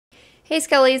Hey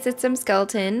Skellies, it's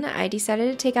SimSkeleton. I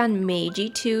decided to take on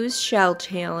Majie2's Shell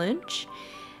challenge.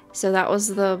 So that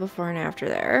was the before and after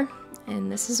there. And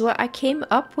this is what I came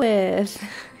up with.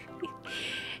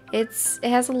 It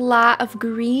has a lot of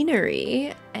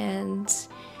greenery and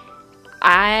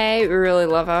I really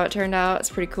love how it turned out.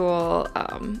 It's pretty cool.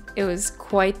 It was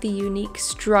quite the unique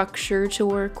structure to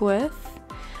work with.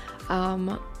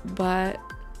 But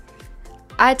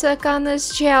I took on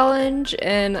this challenge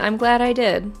and I'm glad I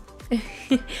did.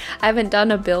 I haven't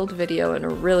done a build video in a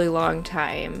really long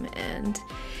time and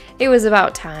it was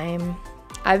about time.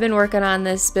 I've been working on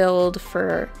this build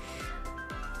for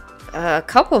a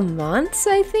couple months,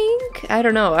 I think. I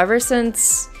don't know, ever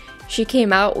since she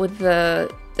came out with the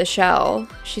shell.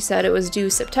 She said it was due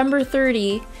September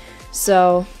 30,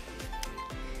 so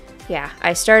yeah,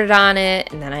 I started on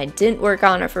it and then I didn't work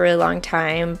on it for a really long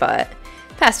time, but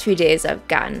past few days I've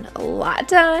gotten a lot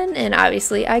done and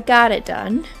obviously I got it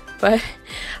done. But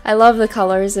I love the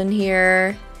colors in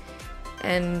here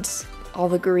and all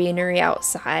the greenery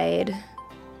outside.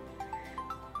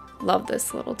 Love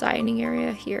this little dining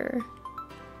area here.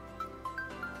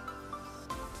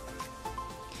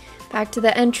 Back to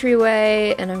the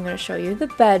entryway, and I'm going to show you the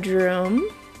bedroom.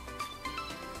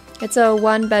 It's a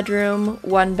 1 bedroom,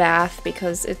 1 bath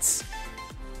because it's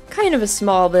kind of a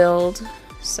small build.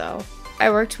 So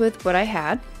I worked with what I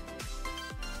had.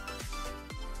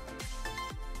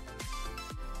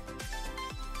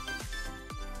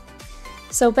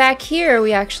 So back here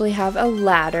we actually have a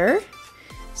ladder.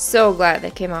 So glad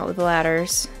they came out with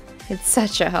ladders. It's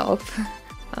such a help.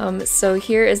 So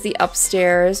here is the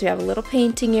upstairs. We have a little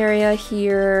painting area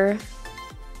here.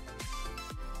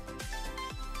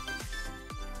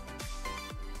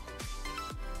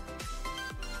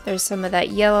 There's some of that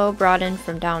yellow brought in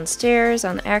from downstairs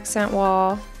on the accent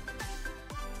wall.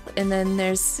 And then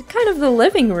there's kind of the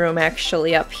living room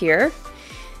actually up here.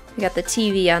 We got the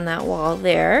TV on that wall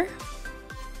there.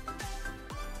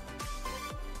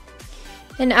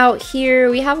 And out here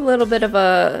we have a little bit of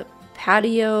a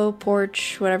patio,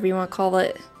 porch, whatever you want to call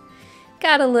it.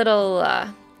 Got a little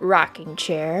rocking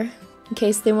chair in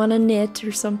case they want to knit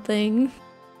or something.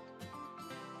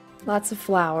 Lots of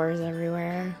flowers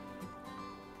everywhere.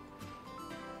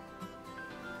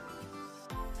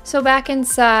 So back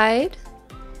inside,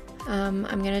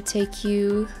 I'm going to take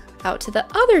you out to the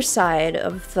other side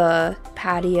of the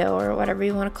patio or whatever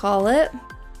you want to call it.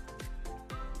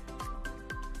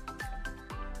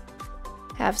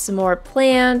 Have some more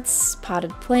plants,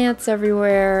 potted plants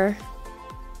everywhere.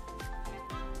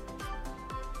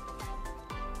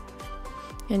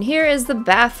 And here is the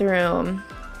bathroom.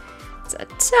 It's a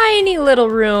tiny little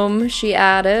room she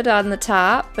added on the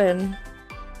top, and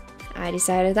I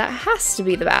decided that has to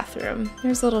be the bathroom.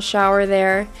 There's a little shower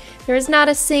there. There is not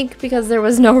a sink because there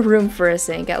was no room for a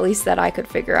sink, at least that I could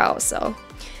figure out, so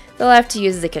they'll have to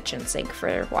use the kitchen sink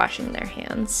for washing their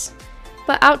hands.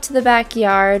 But out to the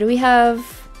backyard, we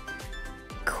have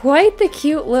quite the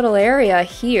cute little area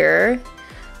here.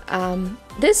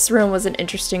 This room was an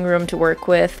interesting room to work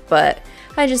with, but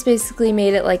I just basically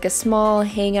made it like a small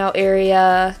hangout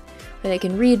area where they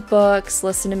can read books,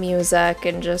 listen to music,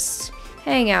 and just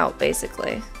hang out,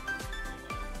 basically.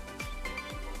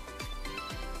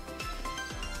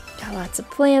 Got lots of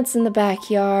plants in the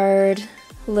backyard,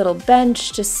 a little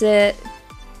bench to sit.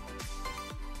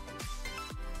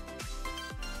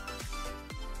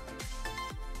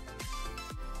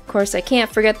 Of course, I can't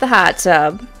forget the hot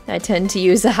tub. I tend to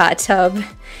use a hot tub,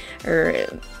 or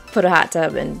put a hot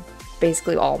tub in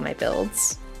basically all my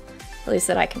builds, at least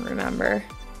that I can remember.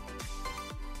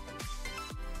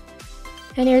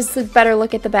 And here's the better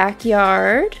look at the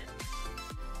backyard.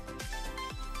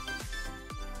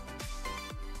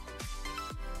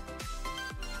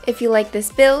 If you like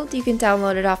this build, you can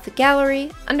download it off the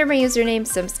gallery under my username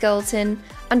SimSkeleton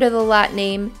under the lot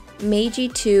name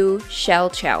Majie2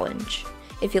 Shell Challenge.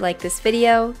 If you like this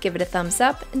video, give it a thumbs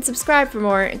up and subscribe for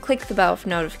more and click the bell for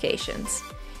notifications.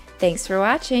 Thanks for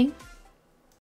watching!